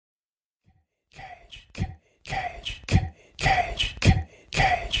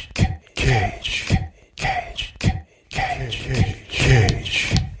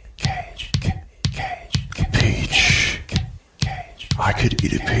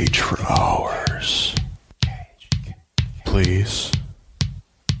cage for hours. Please.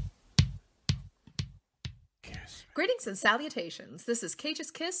 Greetings and salutations. This is Cage's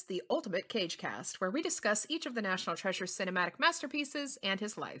Kiss, the ultimate Cage cast, where we discuss each of the National Treasure's cinematic masterpieces and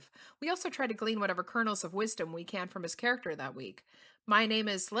his life. We also try to glean whatever kernels of wisdom we can from his character that week. My name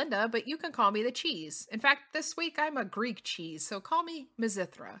is Linda, but you can call me the cheese. In fact, this week I'm a Greek cheese, so call me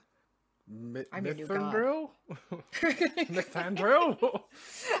Mizithra. I'm your new god. Mithandro?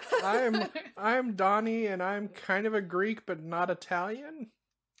 I'm Donnie, and I'm kind of a Greek, but not Italian.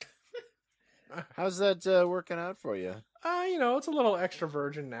 How's that working out for you? It's a little extra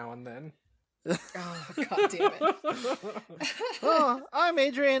virgin now and then. Oh, god damn it. Oh, I'm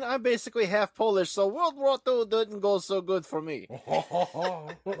Adrian. I'm basically half Polish, so World War II didn't go so good for me.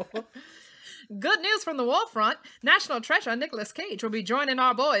 Good news from the war front. National Treasure Nicolas Cage will be joining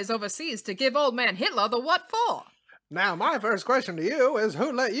our boys overseas to give old man Hitler the what for. Now, my first question to you is,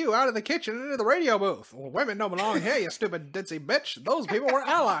 who let you out of the kitchen into the radio booth? Well, women don't belong here, you stupid ditzy bitch. Those people were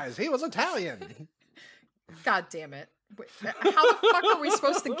allies. He was Italian. God damn it. How the fuck are we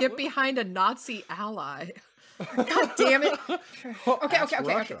supposed to get behind a Nazi ally? God damn it. Okay.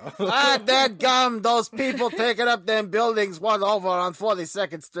 Dadgum, those people taking up them buildings one over on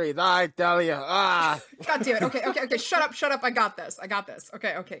 42nd Street. I tell you. God damn it. Okay. Shut up. I got this.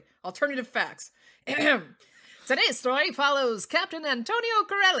 Okay. Alternative facts. Today's story follows Captain Antonio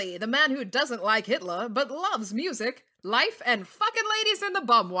Corelli, the man who doesn't like Hitler, but loves music, life, and fucking ladies in the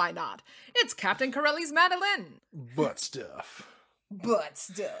bum, why not? It's Captain Corelli's Mandolin. Butt stuff.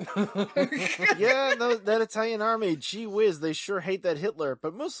 Yeah, that Italian army, gee whiz, they sure hate that Hitler,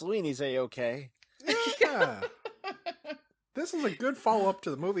 but Mussolini's A-okay. Yeah. This is a good follow-up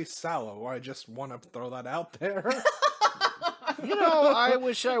to the movie Sallow. I just want to throw that out there. I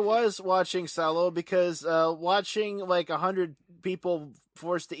wish I was watching Sallow, because watching like 100 people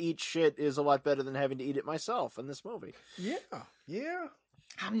forced to eat shit is a lot better than having to eat it myself in this movie. Yeah.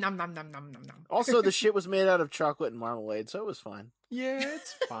 Nom, nom, nom, nom, nom. Also, the shit was made out of chocolate and marmalade, so it was fine. Yeah,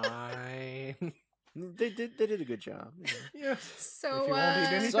 it's fine. They did a good job. Yeah. So,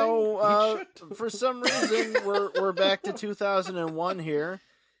 for some reason, we're back to 2001 here.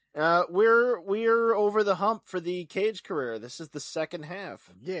 We're over the hump for the Cage career. This is the second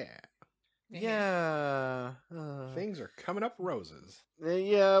half. Yeah. Things are coming up roses.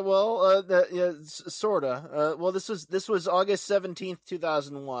 Sorta. This was August 17th,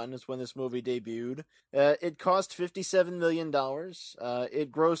 2001 is when this movie debuted. It cost $57 million.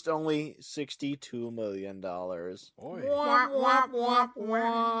 It grossed only $62 million.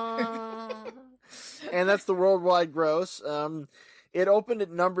 And that's the worldwide gross. It opened at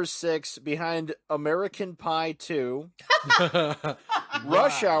number 6 behind American Pie 2,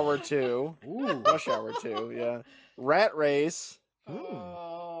 Rush Hour 2, yeah, Rat Race,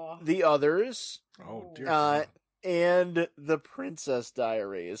 The Others, dear and The Princess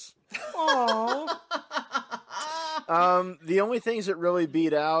Diaries. Aww. The only things that really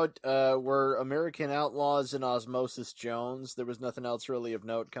beat out were American Outlaws and Osmosis Jones. There was nothing else really of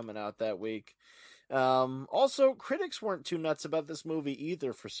note coming out that week. Also, critics weren't too nuts about this movie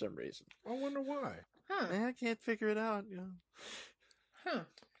either for some reason. I wonder why. I can't figure it out.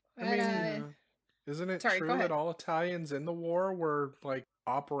 Isn't it true that all Italians in the war were like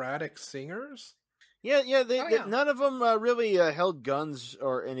operatic singers? Yeah. None of them really held guns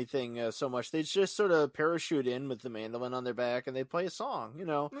or anything so much. They just sort of parachute in with the mandolin on their back and they play a song,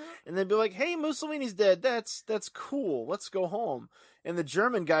 and they'd be like, "Hey, Mussolini's dead. That's cool. Let's go home." And the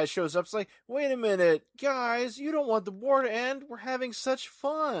German guy shows up. It's like, "Wait a minute, guys, you don't want the war to end. We're having such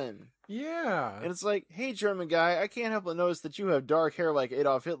fun." Yeah. And it's like, "Hey, German guy, I can't help but notice that you have dark hair like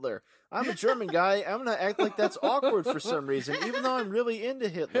Adolf Hitler. I'm a German guy. I'm going to act like that's awkward for some reason, even though I'm really into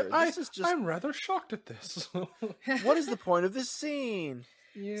Hitler. I'm rather shocked at this. What is the point of this scene?"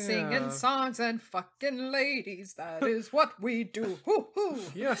 Yeah. Singing songs and fucking ladies, that is what we do. Hoo-hoo.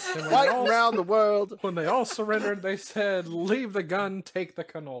 Yes. Fighting around the world. When they all surrendered, they said, "Leave the gun, take the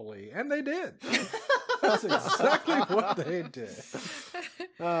cannoli." And they did. That's exactly what they did.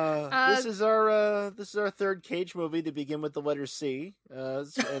 This is our third Cage movie to begin with the letter C, and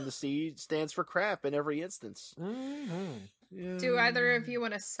the C stands for crap in every instance. Mm-hmm. Yeah. Do either of you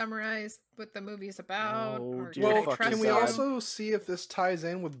want to summarize what the movie's about? Can we also see if this ties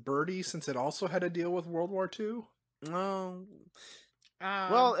in with Birdie, since it also had to deal with World War II? Well,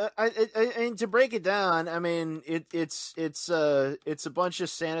 I to break it down, I mean, it's a bunch of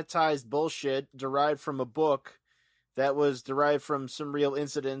sanitized bullshit derived from a book that was derived from some real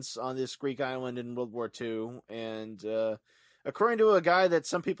incidents on this Greek island in World War II, and according to a guy that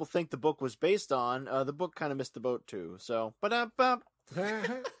some people think the book was based on, the book kind of missed the boat too. So,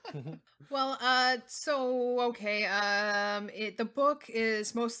 Well, the book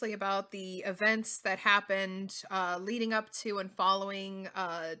is mostly about the events that happened leading up to and following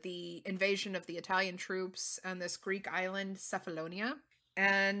the invasion of the Italian troops on this Greek island, Cephalonia.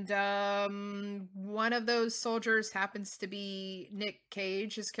 And one of those soldiers happens to be Nick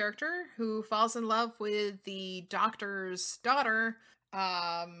Cage, his character, who falls in love with the doctor's daughter.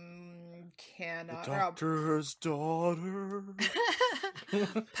 The doctor's daughter.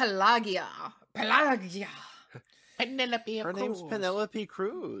 Pelagia. Penelope Her name's Penelope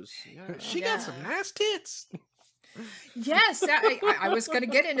Cruz. Yeah. She got some nice tits. Yes, I was going to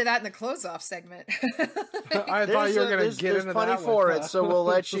get into that in the close-off segment. I thought you were going to get into that. There's plenty for it, so we'll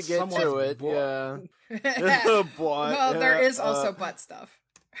let you get to it. Yeah. Well, there is also butt stuff.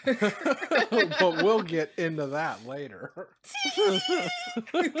 But we'll get into that later.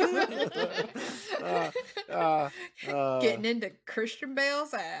 Getting into Christian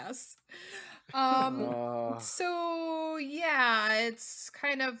Bale's ass. So yeah, it's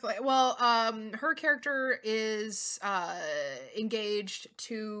kind of like, her character is engaged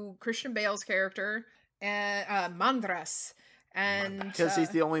to Christian Bale's character, Mandras, and because he's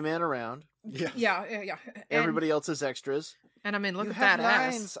the only man around. Yeah. Everybody else is extras. And I mean, look you at have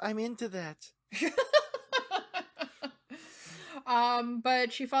that lines. ass. I'm into that.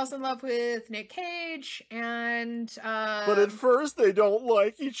 But she falls in love with Nick Cage, and but at first they don't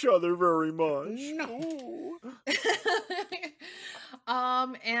like each other very much. No.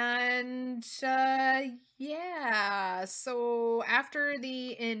 Yeah. So after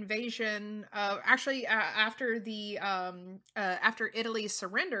the invasion, after Italy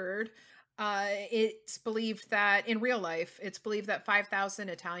surrendered, it's believed that in real life, 5,000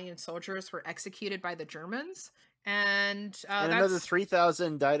 Italian soldiers were executed by the Germans. And another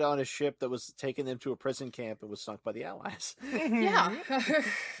 3,000 died on a ship that was taking them to a prison camp and was sunk by the Allies. Yeah,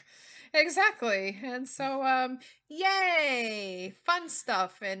 exactly. And so, yay, fun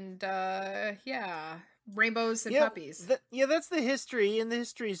stuff, and rainbows and puppies. That's the history, and the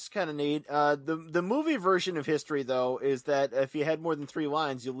history's kind of neat. The movie version of history, though, is that if you had more than 3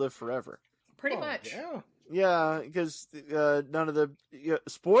 lines, you live forever. Pretty much. Yeah. Yeah, because none of the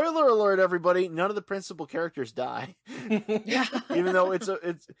spoiler alert, everybody, none of the principal characters die. Yeah, even though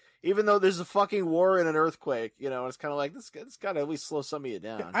even though there's a fucking war and an earthquake, it's kind of like this. It's got to at least slow some of you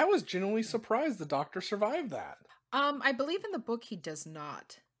down. I was genuinely surprised the doctor survived that. I believe in the book he does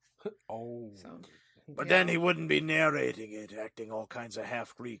not. Oh, So, but then he wouldn't be narrating it, acting all kinds of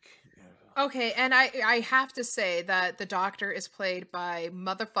half Greek. Okay, and I have to say that the doctor is played by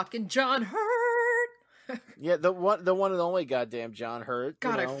motherfucking John Hurt. Yeah, the one and only goddamn John Hurt.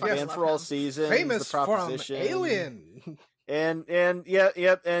 God, I fucking Man love for All him. Seasons, famous the Proposition, from Alien, and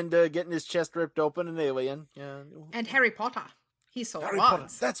getting his chest ripped open in Alien. Yeah, And Harry Potter. He sold Harry Potter.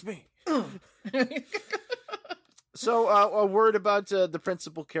 lots. That's me. So, a word about the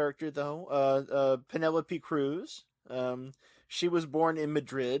principal character, though, Penelope Cruz. She was born in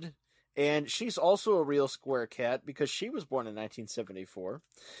Madrid, and she's also a real square cat because she was born in 1974.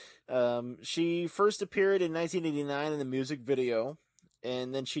 She first appeared in 1989 in the music video,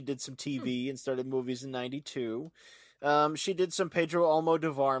 and then she did some TV and started movies in 92. She did some Pedro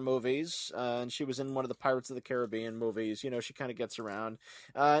Almodovar movies, and she was in one of the Pirates of the Caribbean movies. She kind of gets around.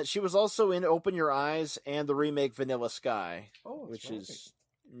 She was also in Open Your Eyes and the remake Vanilla Sky, which is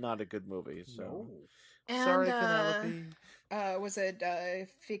not a good movie. So No. And, sorry, Penelope. Was it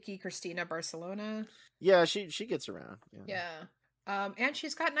Vicky Cristina Barcelona? Yeah, she gets around. Yeah. And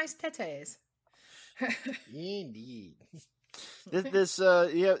she's got nice tetes. Indeed. This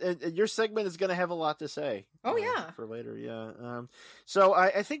your segment is going to have a lot to say. Oh, yeah. For later, yeah. So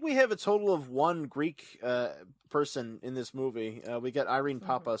I think we have a total of 1 Greek person in this movie. We got Irene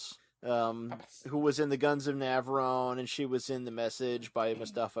Papas, who was in The Guns of Navarone, and she was in The Message by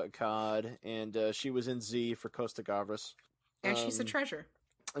Mustafa Akkad, and she was in Z for Costa Gavras. And she's a treasure.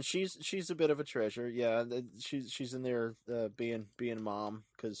 And she's a bit of a treasure, yeah. She's in there being mom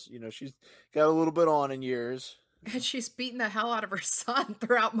because she's got a little bit on in years. And she's beating the hell out of her son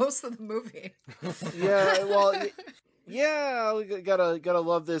throughout most of the movie. Yeah, well, yeah, we gotta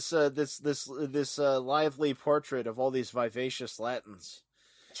love this lively portrait of all these vivacious Latins.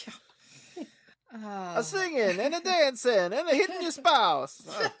 A singing and a dancing and a hitting your spouse.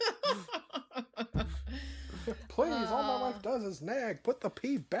 Please, all my wife does is nag. Put the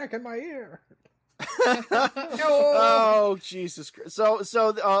pee back in my ear. Oh, Jesus Christ. So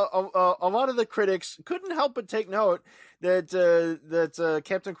a lot of the critics couldn't help but take note that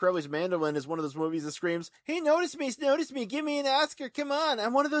Captain Corelli's Mandolin is one of those movies that screams, "Hey, notice me, give me an Oscar, come on,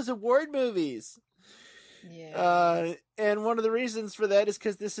 I'm one of those award movies." Yeah. And one of the reasons for that is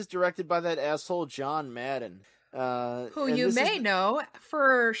because this is directed by that asshole John Madden. Who you may know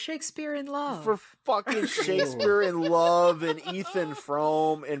for Shakespeare in Love. For fucking Shakespeare in Love and Ethan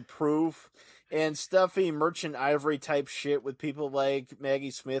Frome and Proof and stuffy Merchant Ivory type shit with people like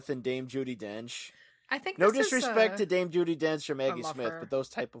Maggie Smith and Dame Judi Dench. I think no this disrespect is, to Dame Judi Dench or Maggie Smith, her. but those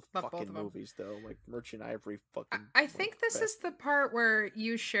type of Love fucking movies, though, like Merchant Ivory, fucking. I think this is the part where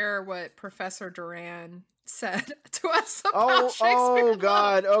you share what Professor Duran said to us about Shakespeare. Oh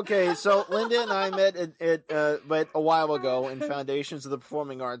God! Okay, so Linda and I met at a while ago in Foundations of the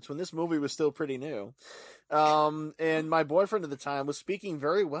Performing Arts when this movie was still pretty new. And my boyfriend at the time was speaking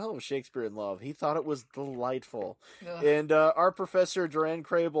very well of Shakespeare in Love. He thought it was delightful. Ugh. And our professor, Duran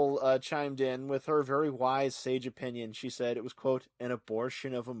Crable, chimed in with her very wise, sage opinion. She said it was, quote, an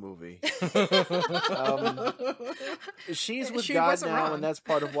abortion of a movie. She's with God now, wrong. And that's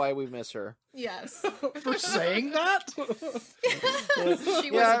part of why we miss her. Yes. For saying that? She was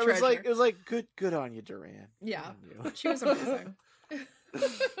a treasure. It was like good on you, Duran. Yeah. She was amazing.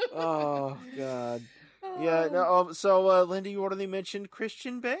 Oh, God. Yeah, no. So, Linda, you already mentioned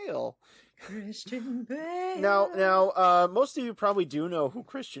Christian Bale. Christian Bale. Now, most of you probably do know who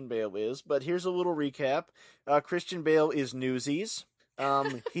Christian Bale is, but here's a little recap. Christian Bale is Newsies.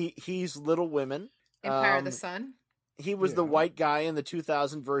 He's Little Women. Empire of the Sun. He was the white guy in the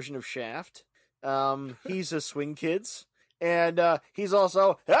 2000 version of Shaft. He's a Swing Kids. And he's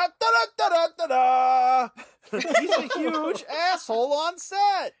also he's a huge asshole on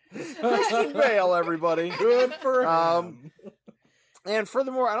set. Christian Bale, everybody. Good for him. And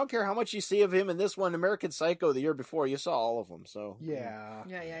furthermore, I don't care how much you see of him in this one, American Psycho, the year before, you saw all of them. So Yeah.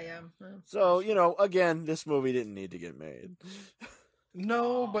 So, again, this movie didn't need to get made.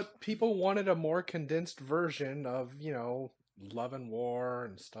 No, but people wanted a more condensed version of, Love and War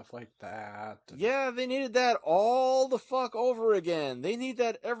and stuff like that. Yeah, they needed that all the fuck over again. They need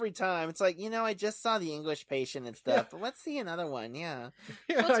that every time. It's like, I just saw The English Patient and stuff, but let's see another one, yeah.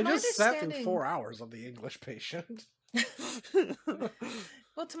 Yeah, well, I just sat through 4 hours of The English Patient.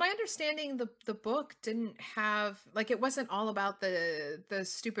 Well, to my understanding, the book didn't have, it wasn't all about the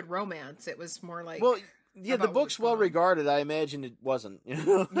stupid romance. It was more like... Well, yeah, the book's well regarded. I imagine it wasn't.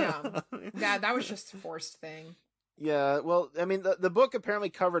 Yeah, that was just a forced thing. Yeah, well, I mean, the book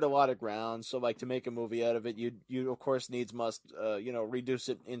apparently covered a lot of ground, so, to make a movie out of it, you of course must, reduce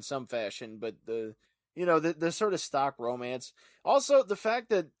it in some fashion, but the sort of stock romance. Also, the fact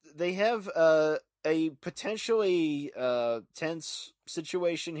that they have a potentially tense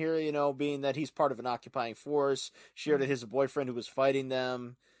situation here, being that he's part of an occupying force, shared his boyfriend who was fighting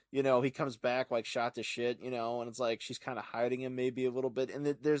them. He comes back shot to shit, and it's like she's kind of hiding him maybe a little bit, and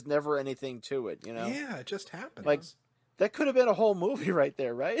there's never anything to it, Yeah, it just happens. That could have been a whole movie right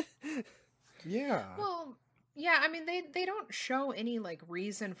there, right? Yeah. Well, yeah, I mean, they don't show any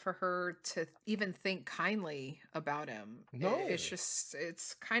reason for her to even think kindly about him. No,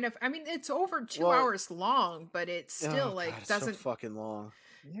 it's kind of. I mean, it's over 2 hours long, but it's still God, doesn't so fucking long.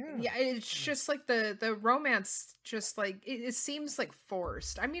 Yeah, it's just the romance just it seems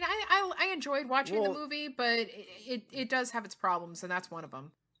forced. I mean, I enjoyed watching the movie, but it does have its problems, and that's one of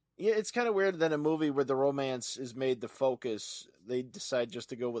them. Yeah, it's kind of weird that a movie where the romance is made the focus, they decide just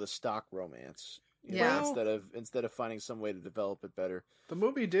to go with a stock romance. Instead of finding some way to develop it better. The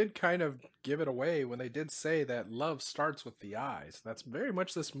movie did kind of give it away when they did say that love starts with the eyes. That's very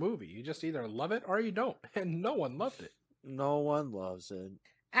much this movie. You just either love it or you don't, and no one loved it. No one loves it.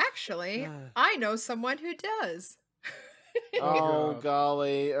 Actually, I know someone who does. Oh,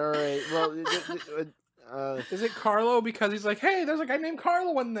 golly. All right. Well, is it Carlo? Because he's like, hey, there's a guy named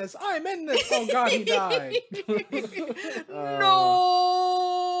Carlo in this. I'm in this. Oh, God, he died.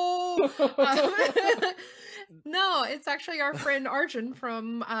 No! No, it's actually our friend Arjun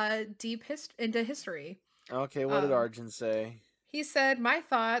from Deep into History. Okay, what did Arjun say? He said, my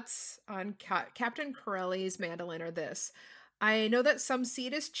thoughts on Captain Corelli's Mandolin are this. I know that some see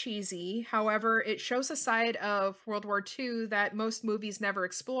it as cheesy, however, it shows a side of World War II that most movies never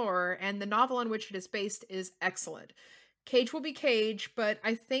explore, and the novel on which it is based is excellent. Cage will be Cage, but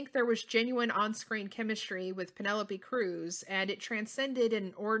I think there was genuine on-screen chemistry with Penelope Cruz, and it transcended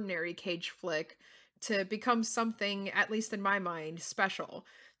an ordinary Cage flick to become something, at least in my mind, special.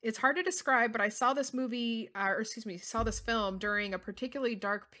 It's hard to describe, but I saw this saw this film during a particularly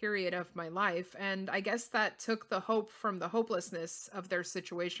dark period of my life, and I guess that took the hope from the hopelessness of their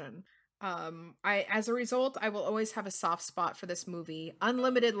situation. As a result, I will always have a soft spot for this movie.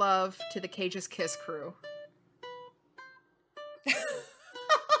 Unlimited love to the Cage's Kiss crew.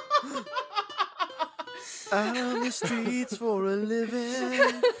 Out on the streets for a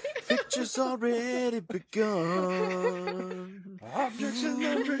living. picture's already begun. Objects in the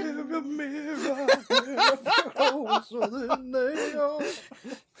rearview mirror, closer than they are.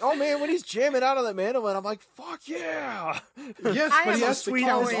 Oh man, when he's jamming out on the mandolin, I'm like, fuck yeah! Yes, but he has to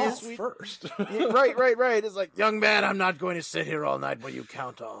count off first. Yeah, right. It's like, young man, I'm not going to sit here all night while you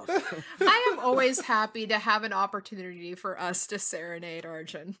count off. I am always happy to have an opportunity for us to serenade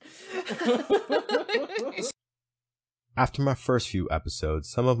Arjun. After my first few episodes,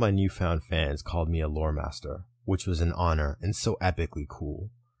 some of my newfound fans called me a lore master, which was an honor and so epically cool.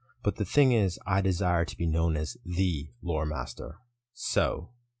 But the thing is, I desire to be known as the lore master. So,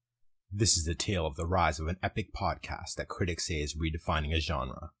 this is the tale of the rise of an epic podcast that critics say is redefining a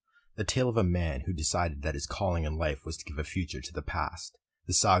genre. The tale of a man who decided that his calling in life was to give a future to the past.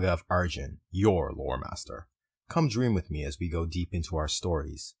 The saga of Arjun, your lore master. Come dream with me as we go deep into our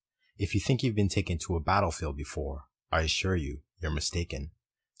stories. If you think you've been taken to a battlefield before, I assure you, you're mistaken.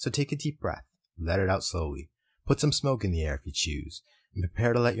 So take a deep breath, let it out slowly, put some smoke in the air if you choose, and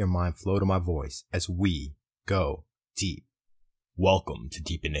prepare to let your mind flow to my voice as we go deep. Welcome to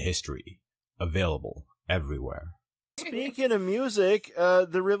Deep into History, available everywhere. Speaking of music,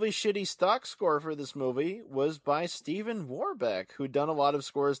 the really shitty stock score for this movie was by Stephen Warbeck, who'd done a lot of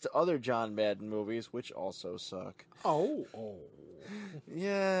scores to other John Madden movies, which also suck. Oh.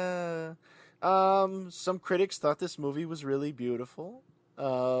 Yeah. Some critics thought this movie was really beautiful,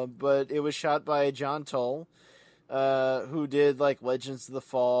 but it was shot by John Toll, who did like Legends of the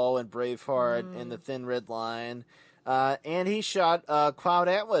Fall and Braveheart and The Thin Red Line, and he shot Cloud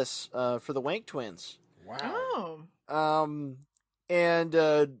Atlas for the Wank Twins. Wow. And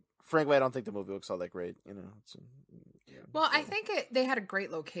frankly, I don't think the movie looks all that great. You know. Well, I think they had a great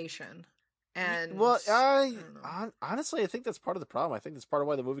location. And honestly, I think that's part of the problem. I think that's part of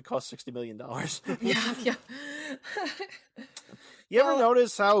why the movie cost $60 million. Yeah. You ever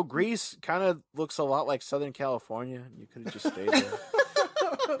notice how Greece kind of looks a lot like Southern California? You could have just stayed there.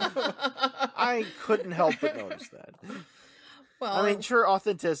 I couldn't help but notice that. Well, I mean, sure,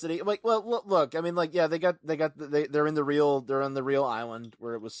 authenticity. Like, well, look. I mean, like, yeah, they're on the real island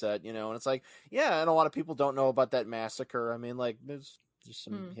where it was set, you know, and it's like, yeah, and a lot of people don't know about that massacre. I mean, like, there's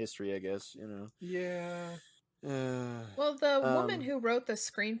some history, I guess, you know. Yeah. Well, the woman who wrote the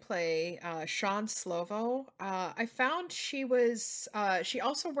screenplay, Sean Slovo, I found she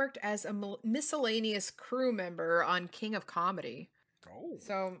also worked as a miscellaneous crew member on King of Comedy. Oh.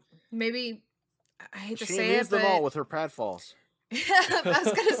 So maybe, I hate to she say it, them but all with her pratfalls. I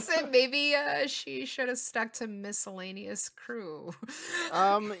was gonna say maybe she should have stuck to miscellaneous crew.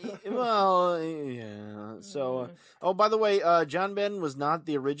 Well, yeah. So, oh, by the way, John Madden was not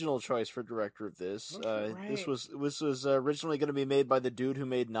the original choice for director of this. Right. This was originally going to be made by the dude who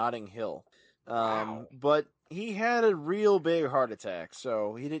made Notting Hill. Wow. But he had a real big heart attack,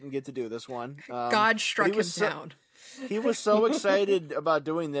 so he didn't get to do this one. God struck him down. He was so excited about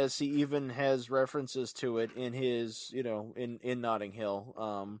doing this, he even has references to it in his, you know, in Notting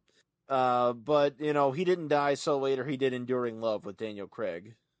Hill. But, you know, he didn't die, so later he did Enduring Love with Daniel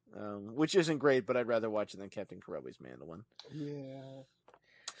Craig, which isn't great, but I'd rather watch it than Captain Corelli's Mandolin. Yeah.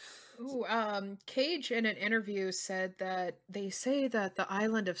 Ooh, Cage in an interview said that they say that the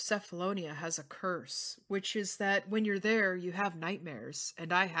island of Cephalonia has a curse, which is that when you're there, you have nightmares,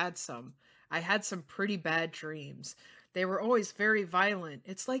 and I had some. I had some pretty bad dreams. They were always very violent.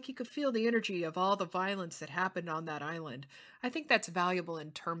 It's like you could feel the energy of all the violence that happened on that island. I think that's valuable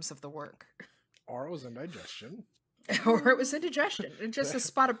in terms of the work. Or it was indigestion. Or it was indigestion. Just a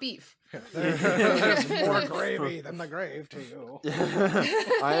spot of beef. There's more gravy than the grave to you.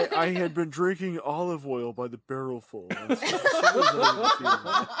 I had been drinking olive oil by the barrelful.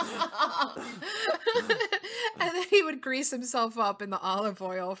 And then he would grease himself up in the olive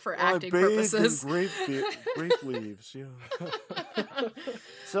oil for acting purposes. In grape leaves, yeah.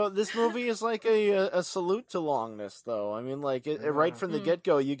 So this movie is like a salute to longness, though. I mean, like right from the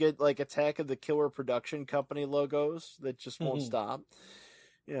get-go, you get like Attack of the Killer Production Company logos that just won't stop.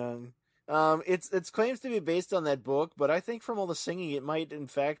 Yeah. It's claims to be based on that book, but I think from all the singing, it might in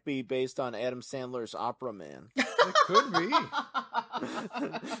fact be based on Adam Sandler's Opera Man. It could be.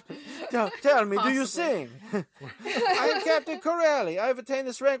 Tell me, do you sing? I am Captain Corelli. I have attained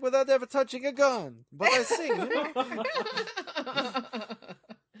this rank without ever touching a gun, but I sing, you know?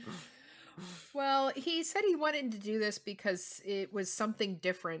 Well, he said he wanted to do this because it was something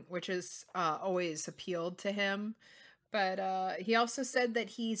different, which has always appealed to him. But he also said that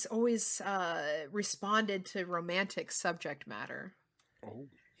he's always responded to romantic subject matter. Oh.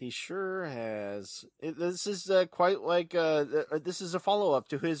 He sure has. This is quite like this is a follow-up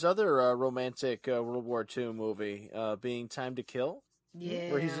to his other romantic World War II movie, being Time to Kill.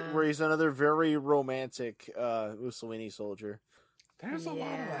 Yeah. where he's another very romantic Mussolini soldier. There's a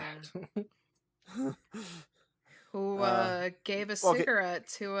lot of that. Who gave a cigarette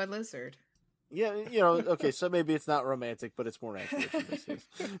to a lizard. Yeah, you know, okay, so maybe it's not romantic, but it's more accurate than this is.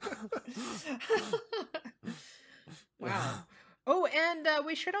 Wow. Oh, and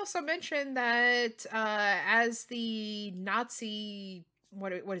we should also mention that as the Nazi,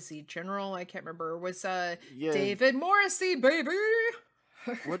 what is he, general? I can't remember. Was David Morrissey, baby.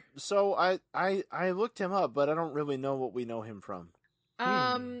 What? So I looked him up, but I don't really know what we know him from.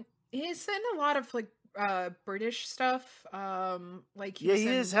 He's in a lot of like British stuff. Like he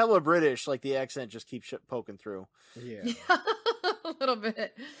is hella British. Like the accent just keeps poking through. Yeah, a little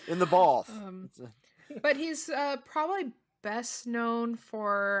bit in the ball. But he's probably best known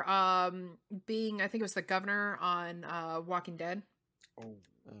for being, I think it was the governor on Walking Dead.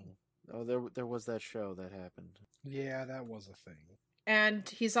 Oh, there was that show that happened. Yeah, that was a thing. And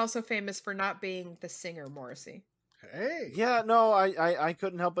he's also famous for not being the singer Morrissey. Hey. Yeah, no, I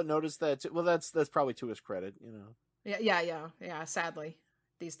couldn't help but notice that too. Well, that's probably to his credit, you know. Yeah. Sadly,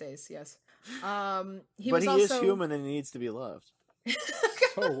 these days, yes. He is human and he needs to be loved.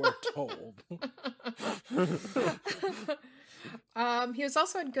 So we're told. He was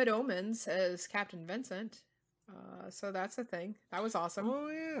also in Good Omens as Captain Vincent. So that's a thing. That was awesome. Oh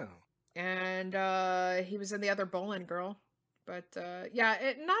yeah. And he was in The Other Boleyn Girl. But not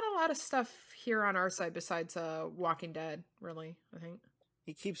a lot of stuff here on our side besides Walking Dead, really, I think.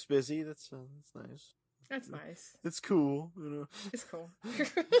 He keeps busy. That's nice. That's nice. It's cool, you know. It's cool.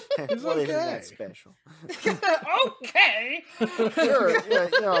 It's well, okay. That's special. Okay. Sure. Yeah,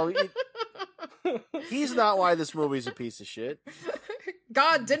 you know, he's not why this movie's a piece of shit.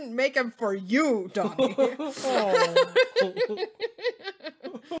 God didn't make him for you, Donnie.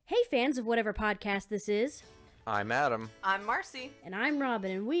 Hey, fans of whatever podcast this is. I'm Adam. I'm Marcy. And I'm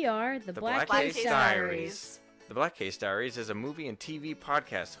Robin, and we are the Black Case Diaries. The Black Case Diaries is a movie and TV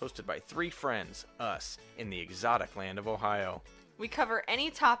podcast hosted by three friends, us, in the exotic land of Ohio. We cover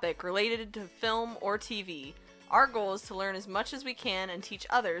any topic related to film or TV. Our goal is to learn as much as we can and teach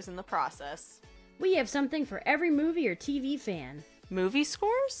others in the process. We have something for every movie or TV fan. Movie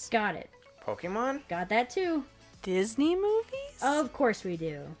scores? Got it. Pokemon? Got that too. Disney movies? Of course we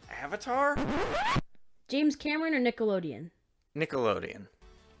do. Avatar? James Cameron or Nickelodeon? Nickelodeon.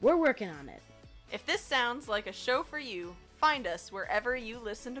 We're working on it. If this sounds like a show for you, find us wherever you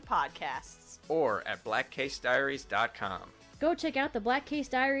listen to podcasts. Or at blackcasediaries.com. Go check out the Black Case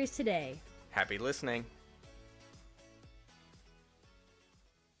Diaries today. Happy listening.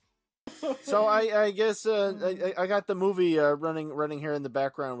 So I guess I got the movie running here in the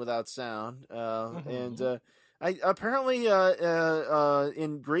background without sound, and I apparently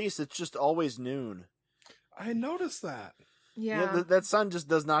in Greece it's just always noon. I noticed that. Yeah. That sun just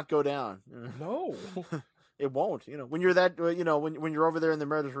does not go down. No. It won't. You know, when you're that, you know, when you're over there in the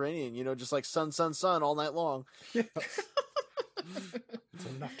Mediterranean, you know, just like sun all night long. Yeah. It's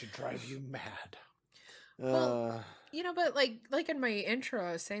enough to drive you mad. Well, you know, but like in my intro,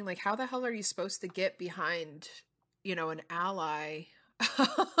 I was saying, like, how the hell are you supposed to get behind, you know, an ally? You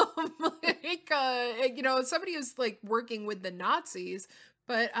know, somebody who's like working with the Nazis,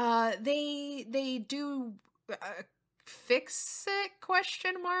 but they do fix it?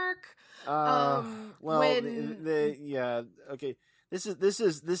 Question mark. Okay. This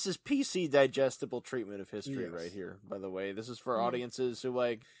is PC digestible treatment of history right here. By the way, this is for audiences who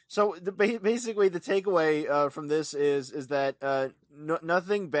like. So basically, the takeaway from this is that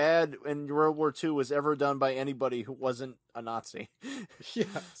nothing bad in World War II was ever done by anybody who wasn't a Nazi.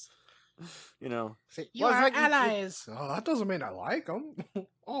 Yes. You know, you are allies. Oh, that doesn't mean I like them.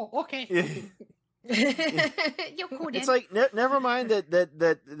 Oh, okay. You're cool, it's like never mind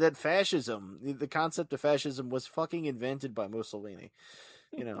that fascism, the concept of fascism was fucking invented by Mussolini.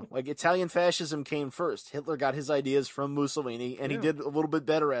 You know, like Italian fascism came first. Hitler got his ideas from Mussolini, and he did a little bit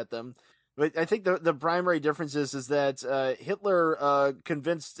better at them. But I think the primary difference is that Hitler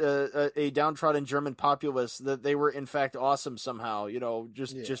convinced a downtrodden German populace that they were in fact awesome somehow. You know,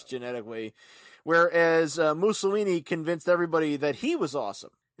 just genetically, whereas Mussolini convinced everybody that he was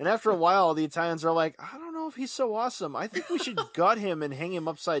awesome. And after a while, the Italians are like, I don't know if he's so awesome. I think we should gut him and hang him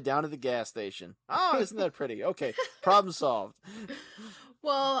upside down at the gas station. Oh, isn't that pretty? Okay, problem solved.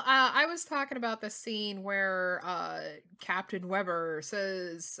 Well, I was talking about the scene where Captain Weber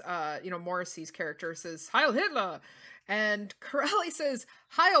says, you know, Morrissey's character says, Heil Hitler! And Corelli says,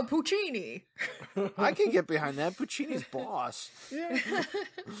 Heil Puccini! I can get behind that. Puccini's boss. Yeah.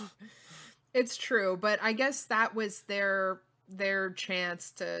 It's true, but I guess that was their chance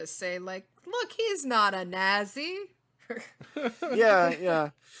to say, like, look, he's not a Nazi. Yeah.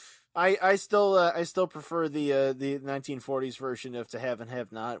 I still prefer the 1940s version of To Have and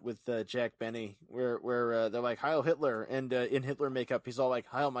Have Not with Jack Benny, where they're like Heil Hitler, and in Hitler makeup he's all like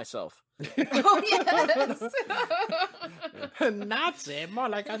Heil myself. Oh yes. A Nazi, more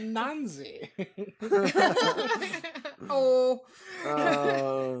like a Nazi. Oh.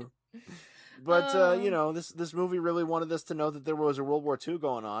 But this movie really wanted us to know that there was a World War II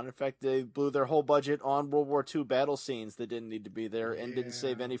going on. In fact, they blew their whole budget on World War II battle scenes that didn't need to be there, and didn't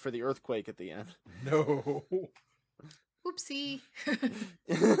save any for the earthquake at the end. No. Oopsie.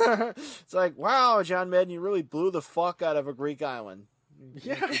 It's like, wow, John Madden, you really blew the fuck out of a Greek island.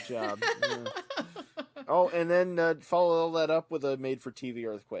 Yeah. Good job. Yeah. Oh, and then follow all that up with a made-for-TV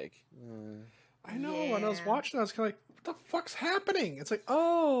earthquake. I know. When I was watching, I was kind of like, what the fuck's happening? It's like,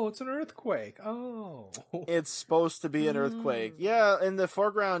 oh, it's an earthquake. Oh. It's supposed to be an earthquake. Yeah, in the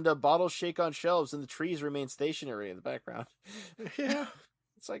foreground, bottles shake on shelves and the trees remain stationary in the background. Yeah.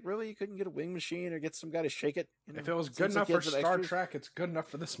 It's like, really? You couldn't get a wing machine or get some guy to shake it? You know? If it was good enough for Star Trek, it's good enough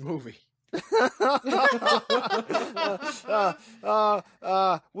for this movie.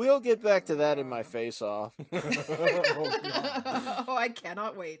 We'll get back to that in my face-off. Oh, I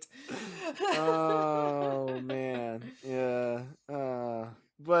cannot wait. Oh man, yeah.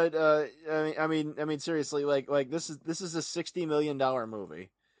 But I mean, seriously, like this is a $60 million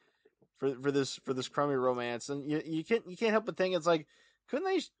movie for this crummy romance, and you can't help but think it's like, couldn't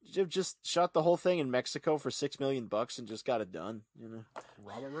they have just shot the whole thing in Mexico for $6 million and just got it done? You know,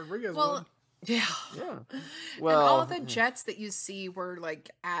 Robert Rodriguez. Well, yeah. Well, and all the jets that you see were like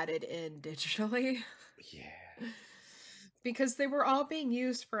added in digitally. Yeah. Because they were all being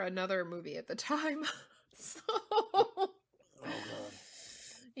used for another movie at the time. So, Oh god.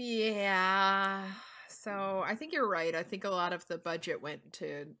 Yeah. So I think you're right. I think a lot of the budget went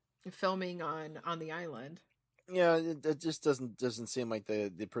to filming on the island. Yeah, it just doesn't seem like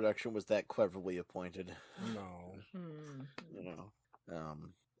the production was that cleverly appointed. No. You know.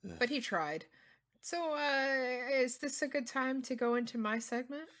 But he tried. So is this a good time to go into my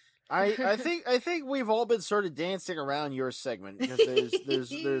segment? I think we've all been sort of dancing around your segment because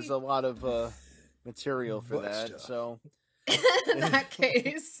there's a lot of material for that. Stuff. So in that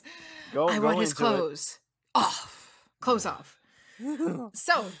case, I want his clothes off. Clothes off.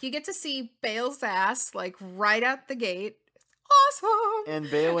 So you get to see Bale's ass like right out the gate. Awesome. And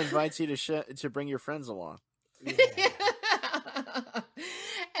Bale invites you to bring your friends along. Yeah.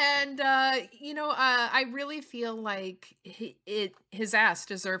 And I really feel like his ass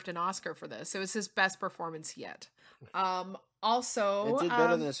deserved an Oscar for this. It was his best performance yet. Also, it did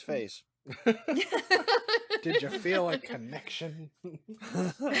better than his face. Did you feel a connection?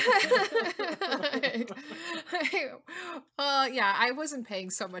 Yeah, I wasn't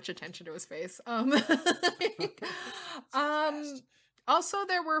paying so much attention to his face. Also,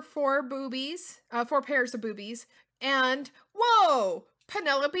 there were four pairs of boobies, and whoa,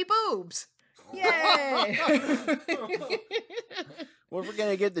 Penelope Boobs! Yay! Well, if we're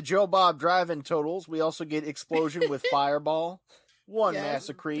gonna get the Joe Bob drive-in totals, we also get explosion with fireball, one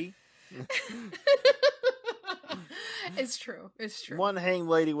massacre. It's true. One hang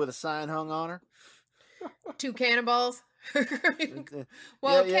lady with a sign hung on her. 2 cannonballs.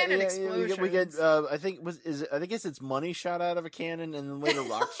 Cannon explosions. We get. I think it's money shot out of a cannon, and then later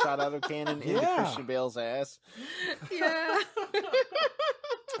rocks shot out of a cannon into Christian Bale's ass. Yeah.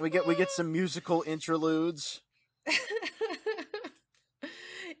 We get some musical interludes.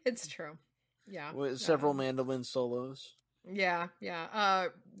 It's true. Yeah. With several mandolin solos. Yeah.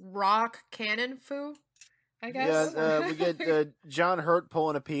 Rock cannon foo, I guess. Yeah, we get John Hurt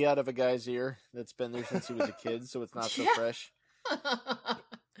pulling a pea out of a guy's ear that's been there since he was a kid, so it's not so fresh.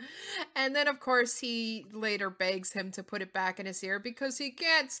 And then, of course, he later begs him to put it back in his ear because he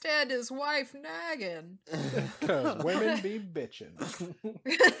can't stand his wife nagging. Because women be bitching.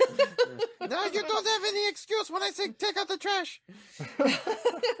 Now you don't have any excuse when I say take out the trash.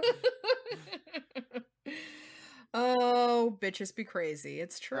 Oh, bitches be crazy.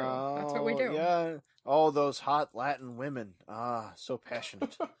 It's true. That's what we do. Yeah. Oh, those hot Latin women. Ah, so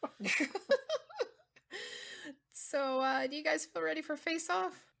passionate. So, do you guys feel ready for Face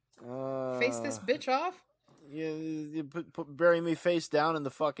Off? Face this bitch off? Yeah, you bury me face down in the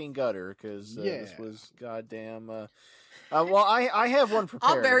fucking gutter, because this was goddamn... well, I have one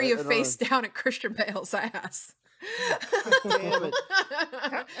prepared. I'll bury you face down at Christian Bale's ass. Damn it.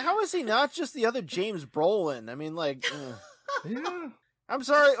 How is he not just the other James Brolin? I mean, like... Yeah. I'm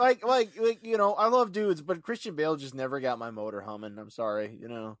sorry, like you know, I love dudes, but Christian Bale just never got my motor humming. I'm sorry, you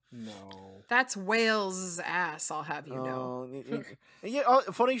know. No. That's Wales' ass, I'll have you know. Yeah,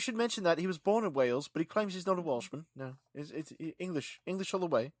 funny you should mention that. He was born in Wales, but he claims he's not a Welshman. No, it's English all the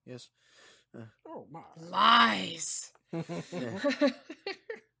way, yes. Oh, my. Lies!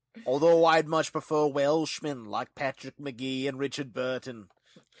 Although I'd much prefer Welshmen like Patrick McGee and Richard Burton.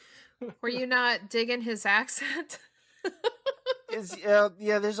 Were you not digging his accent?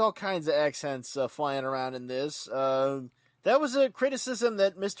 Yeah, there's all kinds of accents flying around in this. That was a criticism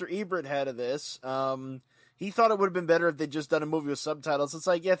that Mr. Ebert had of this. He thought it would have been better if they'd just done a movie with subtitles. It's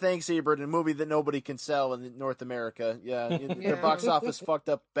like, yeah, thanks, Ebert, a movie that nobody can sell in North America. Yeah, the box office fucked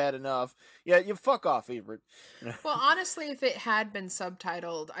up bad enough. Yeah, you fuck off, Ebert. Well, honestly, if it had been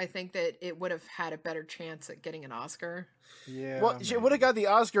subtitled, I think that it would have had a better chance at getting an Oscar. Yeah. Well, it would have got the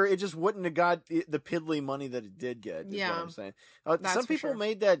Oscar. It just wouldn't have got the piddly money that it did get. Is what I'm saying. Some people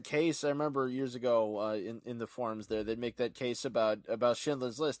made that case. I remember years ago in the forums there, they'd make that case about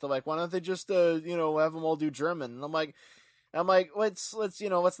Schindler's List. They're like, why don't they just have them all do German? And I'm like, let's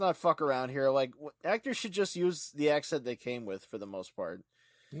not fuck around here. Like, actors should just use the accent they came with for the most part.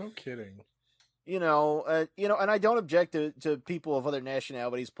 No kidding. And I don't object to people of other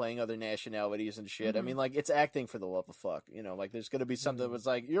nationalities playing other nationalities and shit. I mean, like, it's acting for the love of fuck. Like, there's going to be something that was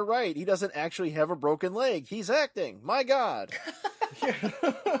like, you're right, he doesn't actually have a broken leg. He's acting. My God.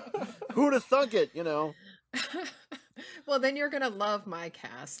 Who'd have thunk it, Well, then you're going to love my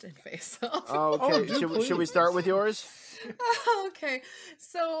cast in Face Off. Okay, should we start with yours? Okay,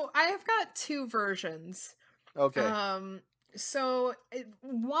 so I have got two versions. Okay. So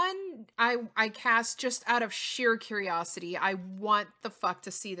one I cast just out of sheer curiosity. I want the fuck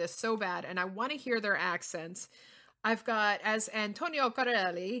to see this so bad, and I want to hear their accents. I've got as Antonio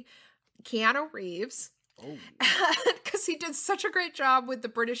Corelli, Keanu Reeves, because he did such a great job with the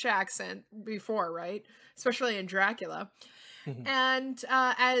British accent before, right? Especially in Dracula. And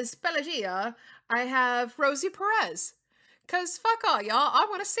as Pelagia, I have Rosie Perez, because fuck all y'all, I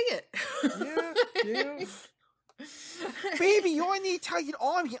want to see it. Yeah. Baby, you're in the Italian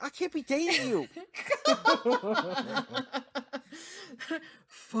army. I can't be dating you.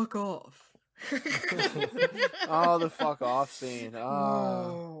 Fuck off. Oh, the fuck off scene.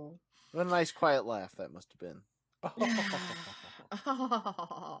 Oh. What a nice quiet laugh that must have been.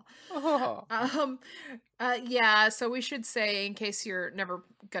 Yeah, so we should say, in case you're never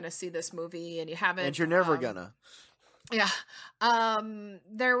gonna see this movie and you haven't, and you're never gonna. Yeah.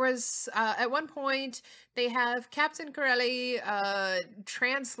 There was, at one point, they have Captain Corelli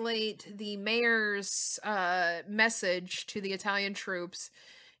translate the mayor's message to the Italian troops,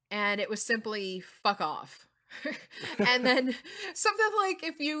 and it was simply, fuck off. And then something like,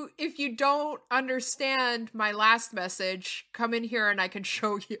 if you don't understand my last message, come in here and I can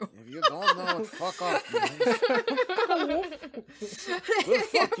show you. If you don't know what fuck off means, we'll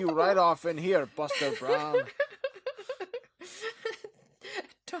fuck you right off in here, Buster Brown.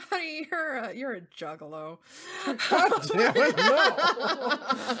 Donnie, you're a juggalo. God damn it,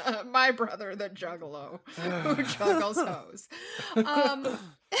 no. My brother, the juggalo, who juggles hoes.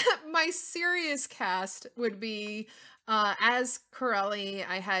 My serious cast would be, as Corelli,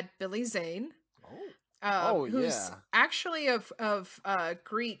 I had Billy Zane. Who's actually of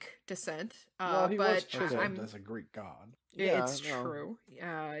Greek descent. Well, he but was chosen as a Greek god. It's true.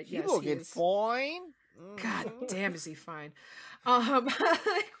 Yes, he looking fine. God damn, is he fine?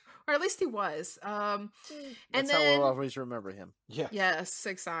 Or at least he was. And that's then, how we'll always remember him. Yes,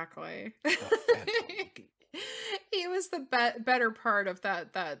 exactly. He was the better part of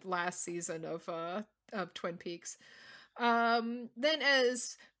that last season of Twin Peaks. Then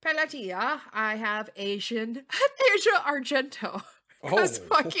as Pelagia, I have Asia Argento. Because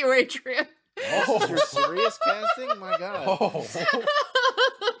fuck you, Adrian. Oh, your serious casting? My God. Oh.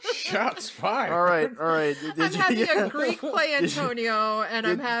 Shots fired. All right. I'm having a Greek play Antonio, and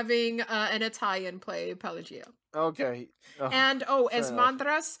I'm having an Italian play Pelagia. Okay. And as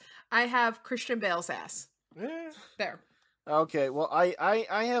Mandras, I have Christian Bale's ass. There. Okay. Well, I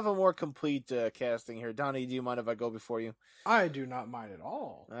have a more complete casting here. Donnie, do you mind if I go before you? I do not mind at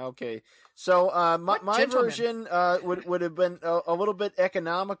all. Okay. So my version would have been a little bit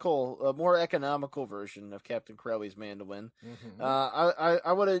economical, a more economical version of Captain Corelli's Mandolin. Mm-hmm.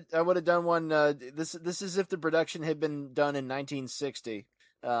 I would have done one. This is if the production had been done in 1960,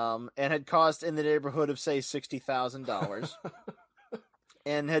 and had cost in the neighborhood of say $60,000,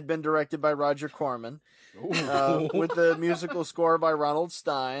 and had been directed by Roger Corman. With the musical score by Ronald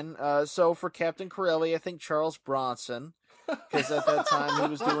Stein. So for Captain Corelli, I think Charles Bronson. because at that time he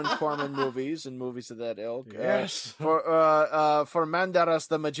was doing Corman movies and movies of that ilk. Yes. For Mandaras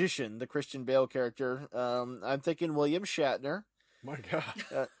the Magician, the Christian Bale character, I'm thinking William Shatner. My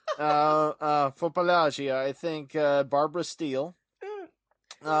God. For Pelagia, I think Barbara Steele.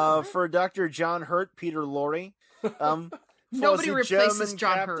 For Dr. John Hurt, Peter Lorre. Nobody replaces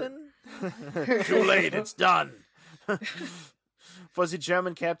John Hurt. Too late, it's done. For the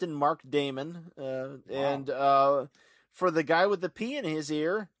German captain, Mark Damon. And for the guy with the P in his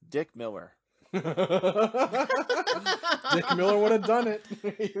ear, Dick Miller. Dick Miller would have done it.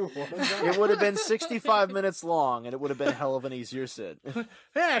 It would have been 65 minutes long, and it would have been a hell of an easier sit.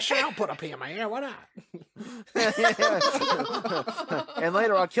 Yeah, sure, I'll put a P in my ear. Why not? And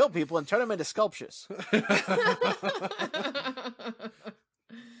later I'll kill people and turn them into sculptures.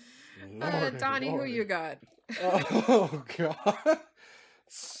 Donnie, who you got? Oh, God.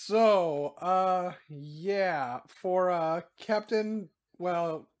 So, yeah, for Captain,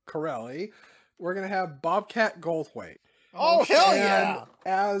 Corelli, we're going to have Bobcat Goldthwait. Oh, hell yeah! And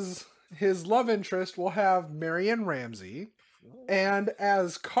as his love interest, we'll have Marion Ramsey. And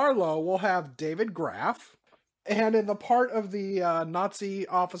as Carlo, we'll have David Graff. And in the part of the Nazi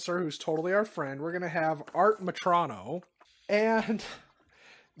officer who's totally our friend, we're going to have Art Matrano. And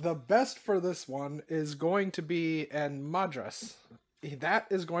the best for this one is going to be an Madras. That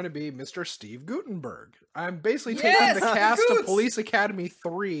is going to be Mr. Steve Guttenberg. I'm basically taking the cast of Police Academy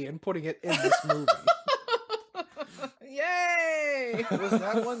 3 and putting it in this movie. Yay! Was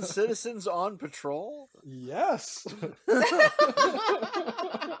that one Citizens on Patrol? Yes.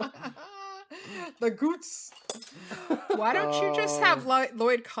 The Goots. Why don't you just have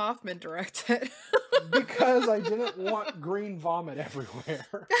Lloyd Kaufman direct it? Because I didn't want green vomit everywhere.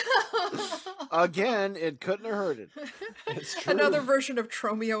 Again, it couldn't have hurt it. It's true. Another version of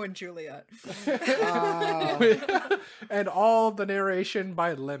Tromeo and Juliet. And all of the narration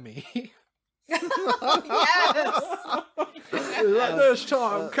by Lemmy. Yes! At this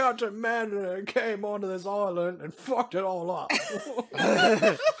time, Captain Mandolin came onto this island and fucked it all up.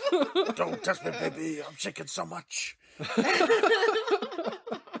 Don't touch me, baby. I'm shaking so much.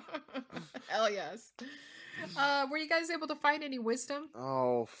 Hell yes. Were you guys able to find any wisdom?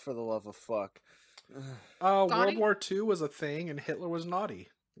 Oh, for the love of fuck. World War II was a thing and Hitler was naughty.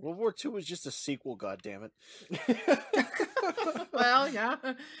 World War II was just a sequel, goddammit. Well, yeah.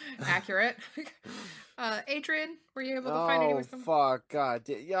 Accurate. Adrian, were you able to find any wisdom? Oh, fuck, God.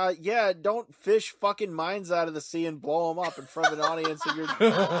 Yeah, don't fish fucking mines out of the sea and blow them up in front of an audience if your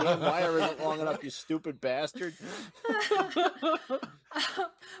damn wire isn't long enough, you stupid bastard.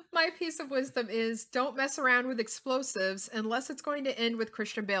 My piece of wisdom is don't mess around with explosives unless it's going to end with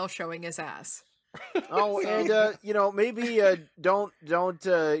Christian Bale showing his ass. Oh, and maybe don't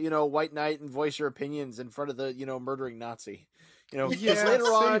white knight and voice your opinions in front of the murdering Nazi. Because later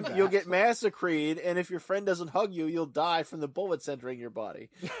on you'll get massacred, and if your friend doesn't hug you, you'll die from the bullets entering your body.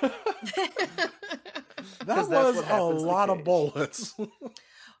 That was a lot of bullets.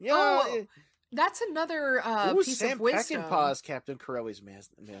 Yeah. That's another piece Sam of wisdom. Peckinpah's Captain Corelli's man.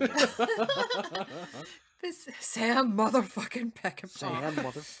 This Sam motherfucking Peckinpah. Sam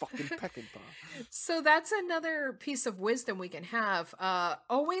motherfucking Peckinpah. So that's another piece of wisdom we can have.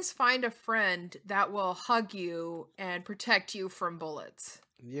 Always find a friend that will hug you and protect you from bullets.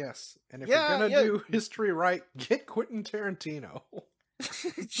 Yes, and if you're gonna do history right, get Quentin Tarantino.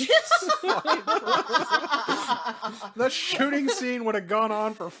 The shooting scene would have gone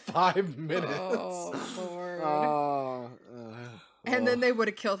on for 5 minutes. Oh, Lord. And then they would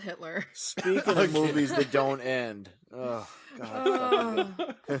have killed Hitler. Speaking of movies that don't end. Oh,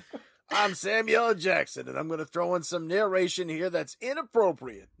 God. I'm Samuel L. Jackson, and I'm going to throw in some narration here that's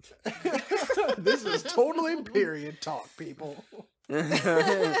inappropriate. This is totally period talk, people.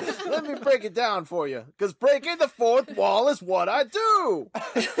 Let me break it down for you, because breaking the fourth wall is what I do.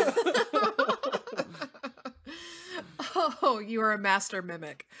 Oh, you are a master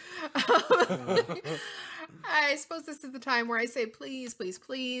mimic. I suppose this is the time where I say, please, please,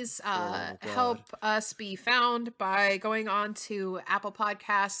 please help us be found by going on to Apple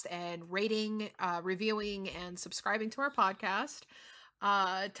Podcasts and rating, reviewing, and subscribing to our podcast.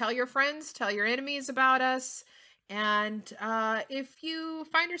 Tell your friends, tell your enemies about us. And if you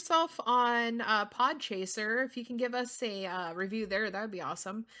find yourself on Podchaser, if you can give us a review there, that would be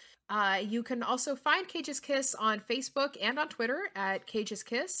awesome. You can also find Cage's Kiss on Facebook and on Twitter at Cage's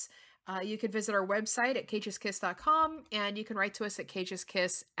Kiss. You can visit our website at cageskiss.com, and you can write to us at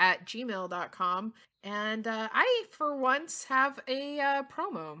cageskiss@gmail.com. And I, for once, have a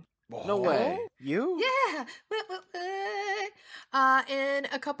promo. No way. You? Yeah. In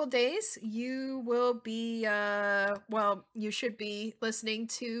a couple days, you will be, you should be listening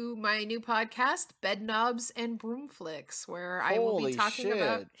to my new podcast, Bed Knobs and Broom Flicks, where I will be talking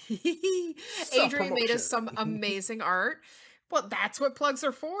about. Adrian made us some amazing art. Well, that's what plugs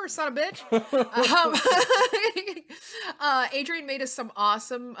are for, son of a bitch. Adrian made us some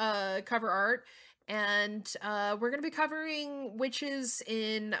awesome cover art. And we're going to be covering witches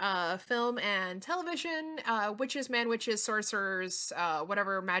in film and television, witches, man-witches, sorcerers,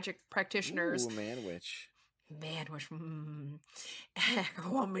 whatever magic practitioners. Ooh, man-witch. Man-witch. I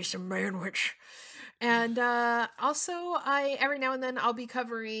want me some man-witch. And also, every now and then I'll be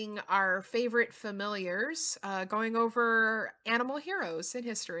covering our favorite familiars, going over animal heroes in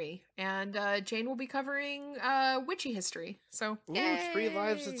history. And Jane will be covering witchy history. So, Ooh, yay! 3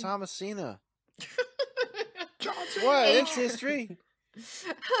 Lives of Thomasina. What? It's history.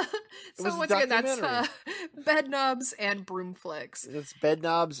 So once again, that's Bed Knobs and Broom Flicks. It's Bed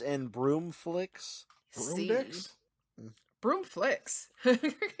Knobs and Broom Flicks. Broom dicks? Broom Flicks.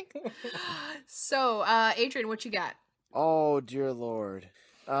 So, Adrian, what you got? Oh dear Lord.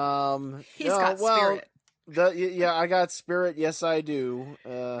 He's got spirit. Yeah, I got spirit. Yes, I do.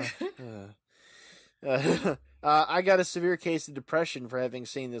 I got a severe case of depression for having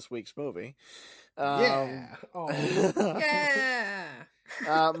seen this week's movie. Yeah. Yeah.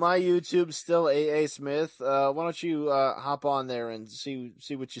 My YouTube's still AA Smith. Why don't you hop on there and see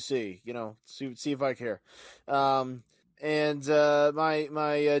what you see? You know, see if I care. And my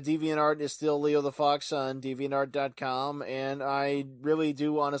DeviantArt is still Leo the Fox on DeviantArt.com, and I really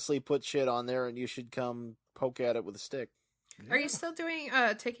do honestly put shit on there, and you should come poke at it with a stick. Are you still doing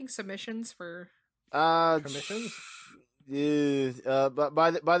taking submissions for commissions? But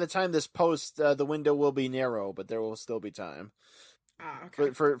by the time this posts, the window will be narrow, but there will still be time.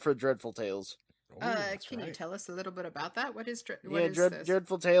 Okay. For Dreadful Tales. Can you tell us a little bit about that? What is this?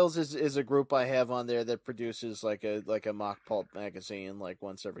 Dreadful Tales is a group I have on there that produces like a mock pulp magazine like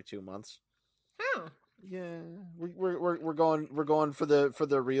once every 2 months. Oh. Yeah, we're going for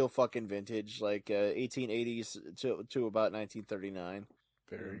the real fucking vintage, like 1880s to about 1939.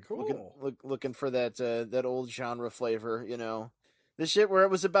 Very cool. Looking for that old genre flavor, you know. The shit where it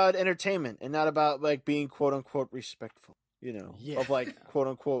was about entertainment and not about like being quote unquote respectful, you know, of like quote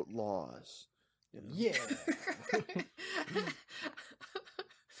unquote laws. You know? Yeah.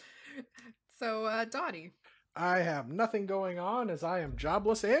 So, Donnie. I have nothing going on as I am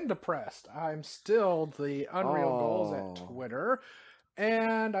jobless and depressed. I'm still the Unreal Goals at Twitter.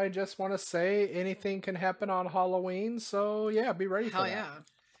 And I just want to say anything can happen on Halloween, so yeah, be ready for that. Yeah.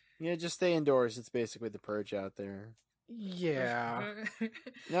 Yeah, just stay indoors. It's basically the purge out there. Yeah.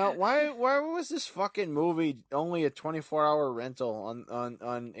 Now, why was this fucking movie only a 24-hour rental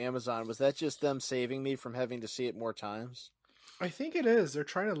on Amazon? Was that just them saving me from having to see it more times? I think it is. They're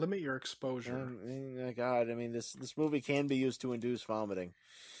trying to limit your exposure. Oh God, I mean, this movie can be used to induce vomiting.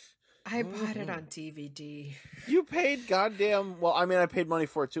 I bought it on DVD. You paid goddamn... Well, I mean, I paid money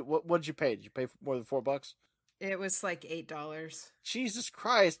for it, too. What did you pay? Did you pay more than $4? It was like $8. Jesus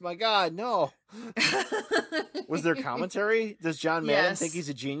Christ, my God, no. Was there commentary? Does John Madden think he's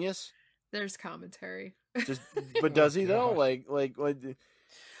a genius? There's commentary. But does he, though? Like,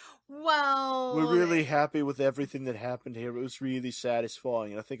 well... We're really happy with everything that happened here. It was really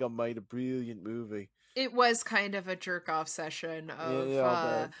satisfying. I think I made a brilliant movie. It was kind of a jerk-off session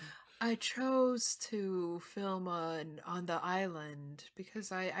of... I chose to film on the island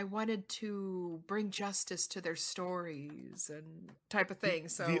because I wanted to bring justice to their stories and type of thing.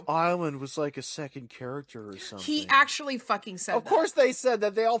 So the island was like a second character or something. He actually fucking said Of course they said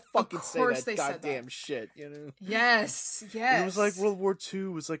that. They all fucking say that goddamn goddamn shit, you know? Yes. And it was like World War II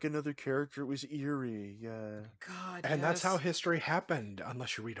was like another character. It was eerie, yeah. God, and that's how history happened,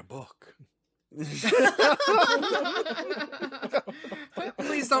 unless you read a book. Please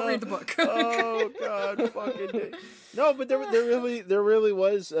don't read the book. Oh God, fucking no! But there really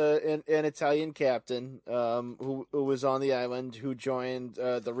was an Italian captain who was on the island who joined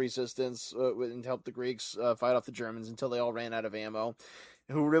the resistance and helped the Greeks fight off the Germans until they all ran out of ammo.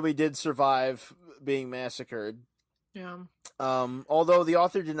 Who really did survive being massacred. Yeah. Although the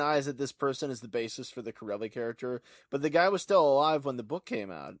author denies that this person is the basis for the Corelli character, but the guy was still alive when the book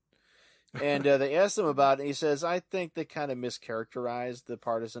came out. And they asked him about it, and he says, I think they kind of mischaracterized the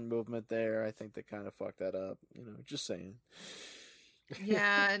partisan movement there. I think they kind of fucked that up. You know, just saying.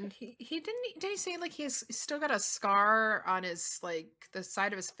 Yeah, and he did he say like he's still got a scar on his like the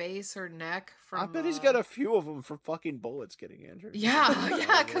side of his face or neck from I bet he's got a few of them from fucking bullets getting injured.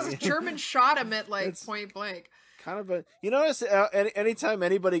 Yeah, because German shot him at like point blank. Kind of a, you notice anytime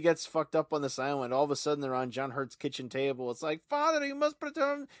anybody gets fucked up on this island, all of a sudden they're on John Hurt's kitchen table. It's like, Father, you must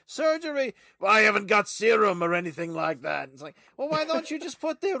perform surgery. Well, I haven't got serum or anything like that. It's like, well, why don't you just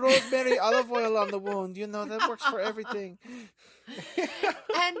put the rosemary olive oil on the wound? You know, that works for everything.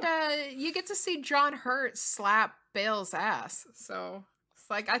 And you get to see John Hurt slap Bale's ass. So it's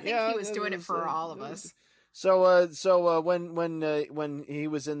like, I think he was doing it for all of us. So when he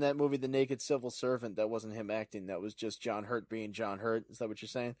was in that movie, The Naked Civil Servant, that wasn't him acting. That was just John Hurt being John Hurt. Is that what you're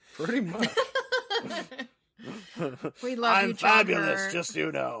saying? Pretty much. We love I'm you, John fabulous, Hurt. just so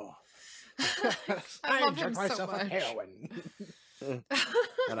you know. I love him so much. Heroin. And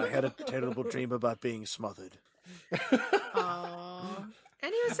I had a terrible dream about being smothered. Aww.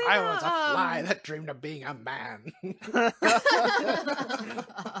 And he was in I was a fly that dreamed of being a man. He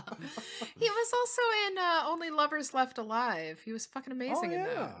was also in Only Lovers Left Alive. He was fucking amazing in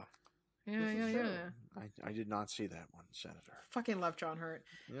that. Yeah. I did not see that one, Senator. Fucking love John Hurt.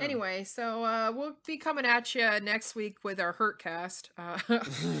 Yeah. Anyway, so we'll be coming at you next week with our Hurt cast. Hurt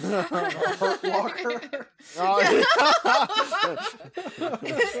Walker.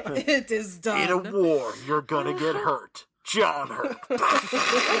 It is done. In a war, you're gonna get hurt. John Hurt.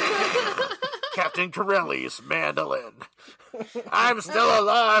 Captain Corelli's Mandolin. I'm still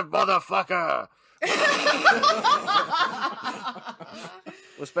alive, motherfucker.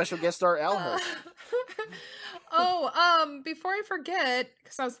 With special guest star Al Hurt. Before I forget,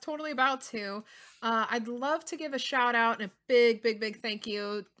 because I was totally about to, I'd love to give a shout out and a big thank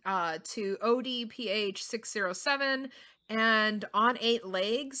you to ODPH607 and On 8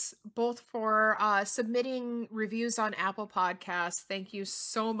 Legs, both for submitting reviews on Apple Podcasts. Thank you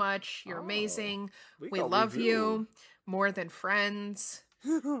so much. You're amazing. We love you more than friends.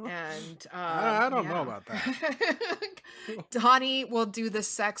 And I don't know about that. Donnie will do the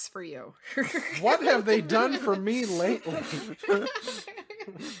sex for you. What have they done for me lately?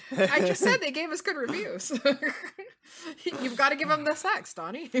 I just said they gave us good reviews. You've got to give them the sex,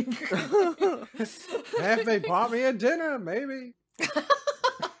 Donnie. If they bought me a dinner, maybe.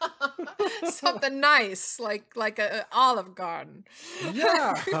 Something nice, like a Olive Garden.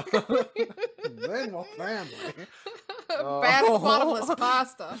 Yeah. Then we'll family. Bad bottomless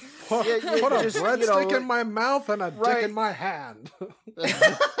pasta. Put a breadstick in my mouth and a dick in my hand.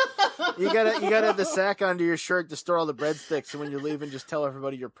 You gotta have the sack under your shirt to store all the breadsticks, so when you're leaving, just tell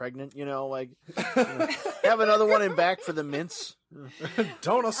everybody you're pregnant. Have another one in back for the mints.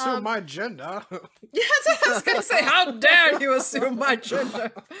 Don't assume my gender. Yes, I was gonna say, how dare you assume my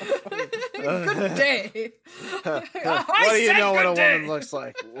gender? Good day. What do you know what a woman looks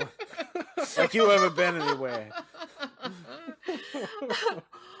like? Like you haven't been anywhere.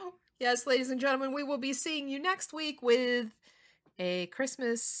 Yes, ladies and gentlemen, we will be seeing you next week with A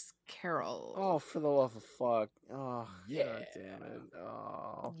Christmas Carol. Oh, for the love of fuck! Oh, yeah, God damn it!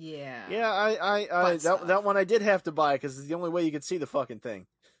 Oh, yeah. I that one I did have to buy because it's the only way you could see the fucking thing.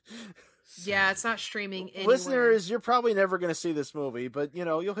 Yeah, it's not streaming anywhere. Listeners, you're probably never going to see this movie, but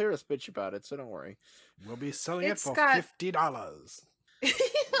you'll hear us bitch about it, so don't worry. We'll be selling it for $50.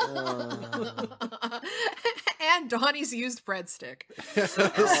 And Donnie's used breadstick.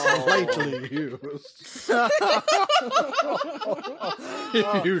 Slightly used.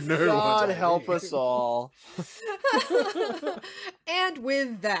 If you know God what help us all. And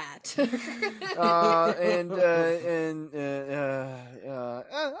with that.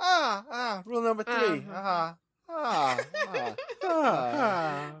 Rule number 3.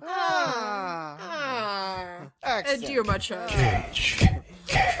 Adieu, my child.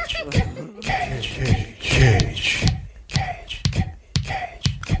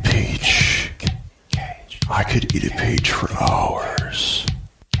 Peach. I could eat a peach for hours.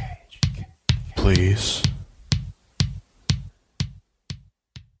 Please.